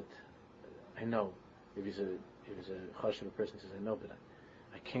 yeah, but I know. If he's a chashuv person, says, I know, but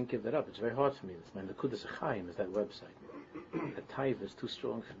I can't give that up. It's very hard for me. It's my Nekudas Achayim is that website. The taiva is too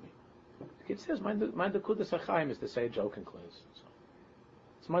strong for me. It says my Nekudas Achayim is to say a joke in class. So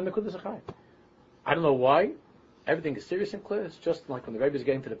it's my Nekudas Achayim. I don't know why. Everything is serious in class. Just like when the Rebbe is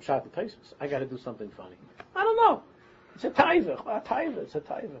getting to the Pshat of Taisus, I got to do something funny. I don't know. It's a taiva. It's a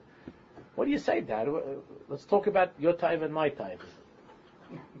taiva. What do you say, Dad? Let's talk about your taiva and my taiva.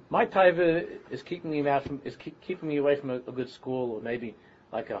 My taiva is keeping me keeping me away from a good school, or maybe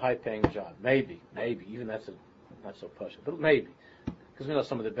like a high-paying job. Maybe even that's not so push, but maybe, because we know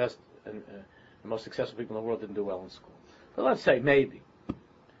some of the best and the most successful people in the world didn't do well in school. But let's say maybe.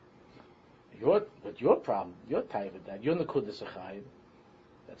 But your problem, your taiva, Dad, you're Nekudas Achayim.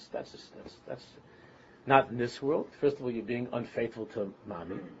 That's not in this world. First of all, you're being unfaithful to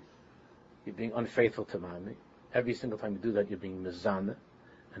mommy. You're being unfaithful to mommy. Every single time you do that, you're being mizana,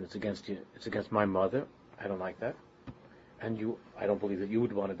 and it's against you. It's against my mother. I don't like that, and I don't believe that you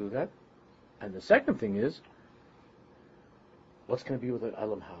would want to do that. And the second thing is, what's going to be with the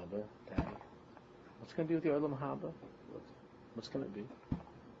Olam Haba, Daddy? What's going to be with the Olam Haba? What's going to be?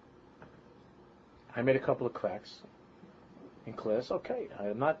 I made a couple of cracks in class. Okay,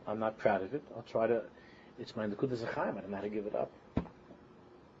 I'm not proud of it. I'll try to. It's my Nekudas Achayim. I don't know how to give it up.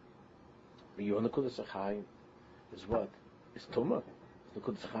 But your Nekudas Achayim is what? It's tumah.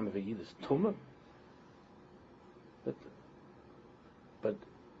 Nekudas Achayim of a Yid is tumah. But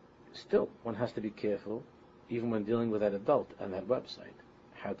still, one has to be careful, even when dealing with that adult and that website,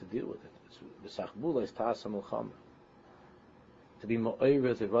 how to deal with it. The Sachbula is Ta'asa Mulchama. To be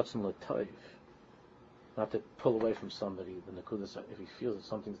Mo'eira the Ratzon L'Toiv. Not to pull away from somebody, the Nekudas, if he feels that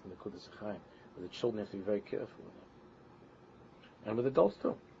something's the Nekudas Achayim. But the children have to be very careful with it. And with adults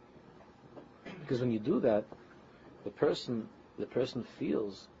too. Because when you do that, the person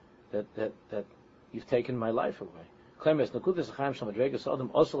feels that you've taken my life away. Klemes Nekudas Achayim Shal Madregas Adam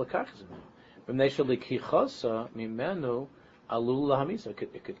also Lekachas From Neshal Lekichasa Mimenu Alul Lahamisa.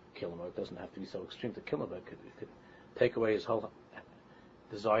 It could kill him, or it doesn't have to be so extreme to kill him, but it could take away his whole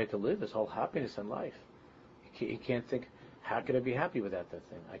desire to live, his whole happiness in life. He can't think, how could I be happy without that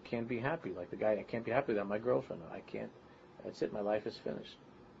thing? I can't be happy. Like the guy, I can't be happy without my girlfriend. I can't. That's it. My life is finished.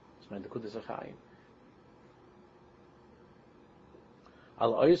 It's my Nekudas Achayim.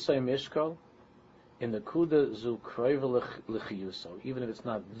 Al Oysay Mishkal in Nekuda Zu Kroiva L'Chiyuso. Even if it's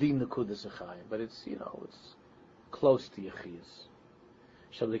not the Nekudas Achayim, but it's it's close to Yechiyus.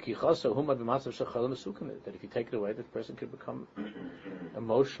 Shalikichaso Humad B'Matzav Shachal Mesukanet. That if you take it away, that person could become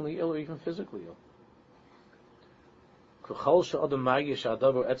emotionally ill or even physically ill. The more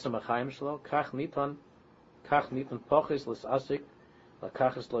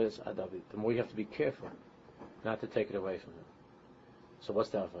you have to be careful not to take it away from him. So what's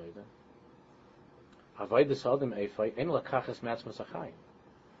the avodah? Avodah Sadim Eifai En Lakachas Matzmas Achayim.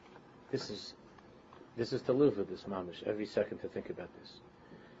 This is to live with this mamish every second, to think about this.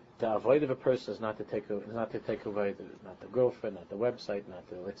 The avodah of a person is not to take away not the girlfriend, not the website, not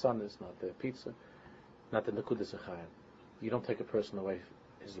the litzanis, not the pizza, not the Nekudas Achayim. You don't take a person away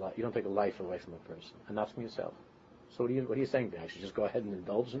his life. You don't take a life away from a person, and not from yourself. So what are you saying? I should just go ahead and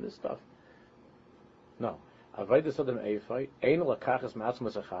indulge in this stuff? No. Avodas Adam Eifai Ein Lakachas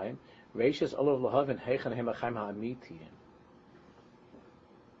Matzmas Achayim Reishis Olav Lahavin Heichen Hem Achayim Ha'amitiyim.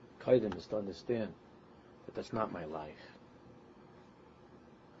 Kaidim is to understand that that's not my life.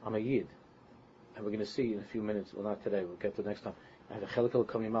 I'm a Yid, and we're going to see in a few minutes. Well, not today. We'll get to the next time. I have a Chelikal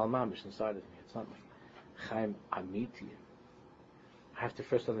Kamimal Mamish inside of me. It's not my Chaim Amitiyim. I have to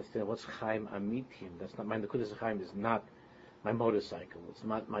first understand what's Chaim Amitiyim. That's not my Nekudas Chaim. Is not my motorcycle. It's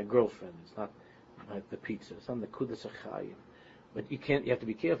not my girlfriend. It's not the pizza. It's not Nekudas Chaim. But you have to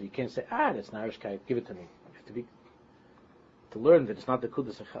be careful. You can't say, that's an Irish guy. Give it to me. You have to learn that it's not the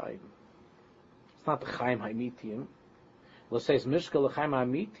Nekudas Chaim. It's not the Chaim Amitiyim. Let's say it's Mishkal Chaim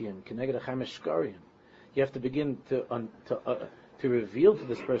Amitiyim. Keneged Chaim Eshkarim. You have to begin to reveal to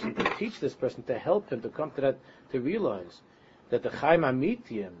this person, to teach this person, to help him to come to that, to realize that the Chaim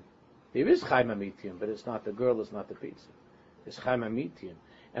Amitiyim, there is Chaim Amitiyim, but it's not the girl, it's not the pizza. It's Chaim Amitiyim.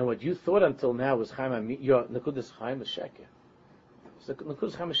 And what you thought until now was Chaim Amitiyim, your Nekudas Chaim is Sheker. So the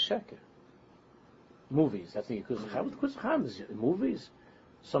Nekudas Chaim is Sheker. Movies, that's the Nekudas Chaim. Nekudas Chaim is movies.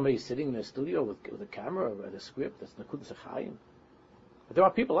 Somebody sitting in a studio with a camera or a script, that's Nekudas Chaim. But there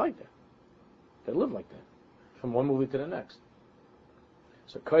are people like that live like that. from one movie to the next.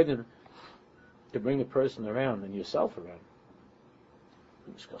 So Kodim, to bring the person around and yourself around,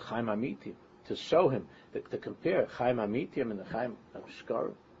 Chaim Amitim, to show him, to compare Chaim Amitim and the Chaim of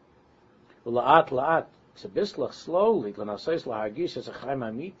Shkarim. La'at, Tzabislach, slowly, L'nasais Lahargish as a Chaim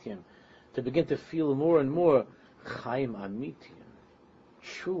Amitim, to begin to feel more and more Chaim Amitim,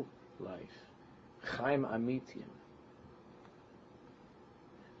 true life, Chaim Amitim.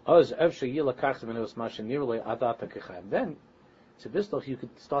 Then, Tzabislach, you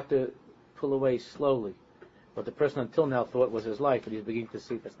could start to pull away slowly. What the person until now thought was his life, but he's beginning to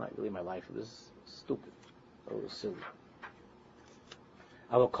see that's not really my life. It was stupid. It was silly.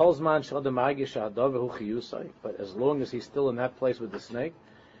 But as long as he's still in that place with the snake,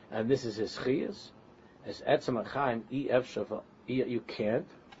 and this is his chiyas, as etzem achaim you can't.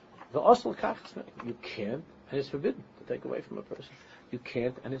 You can't, and it's forbidden to take away from a person. You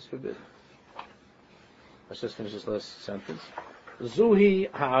can't, and it's forbidden. Let's just finish this last sentence. Zuhi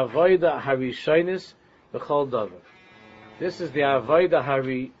ha'avoida harishainis b'chol davar. This is the avoida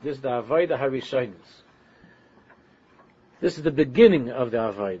harishainis. This is the beginning of the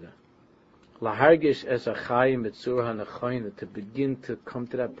avoida. Lahargish es achayim b'tzur ha'nechoyna, to begin to come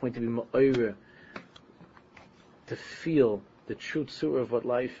to that point, to be ma'orer, to feel the true tzur of what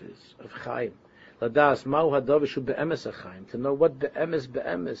life is, of chayim. Ladas ma'u hadavar shu be'emes achayim, to know what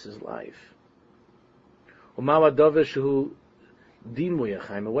be'emes is life. U'ma'u hadavar shu dimuy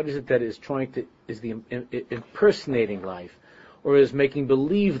achayim, and what is it that is trying to, is the impersonating life, or is making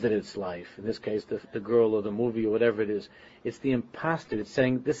believe that it's life. In this case, the girl or the movie or whatever it is. It's the imposter. It's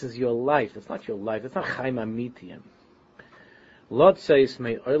saying, this is your life. It's not your life. It's not Chaim Amitiyim. Lot says,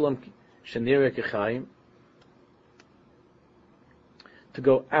 May Olam Shanira Kechaim, to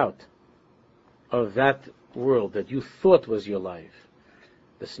go out of that world that you thought was your life,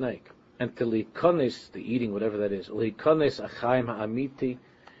 the snake, and to likones, the eating, whatever that is, likones achaim ha'amiti,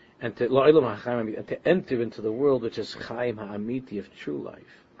 and to enter into the world which is Chaim Ha'amiti, of true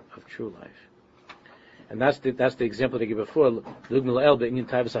life, And that's the example they gave before. The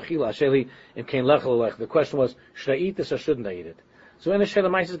question was, should I eat this or shouldn't I eat it? So in a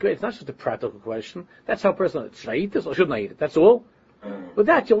Shelamais is great. It's not just a practical question. That's how personal. Should I eat this or shouldn't I eat it? That's all. With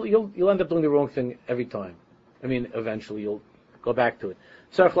that, you'll end up doing the wrong thing every time. I mean, eventually you'll go back to it.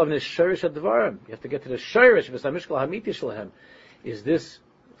 You have to get to the shirish. Is this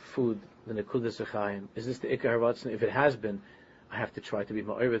food, the Nekudas Chaim? Is this the Ikar Haratzin? If it has been, I have to try to be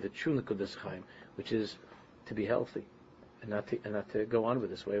ma'over the true Nekudas Chaim, which is to be healthy and not to go on with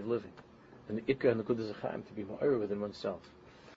this way of living. And the Ikar Nekudas Chaim, to be ma'over within oneself.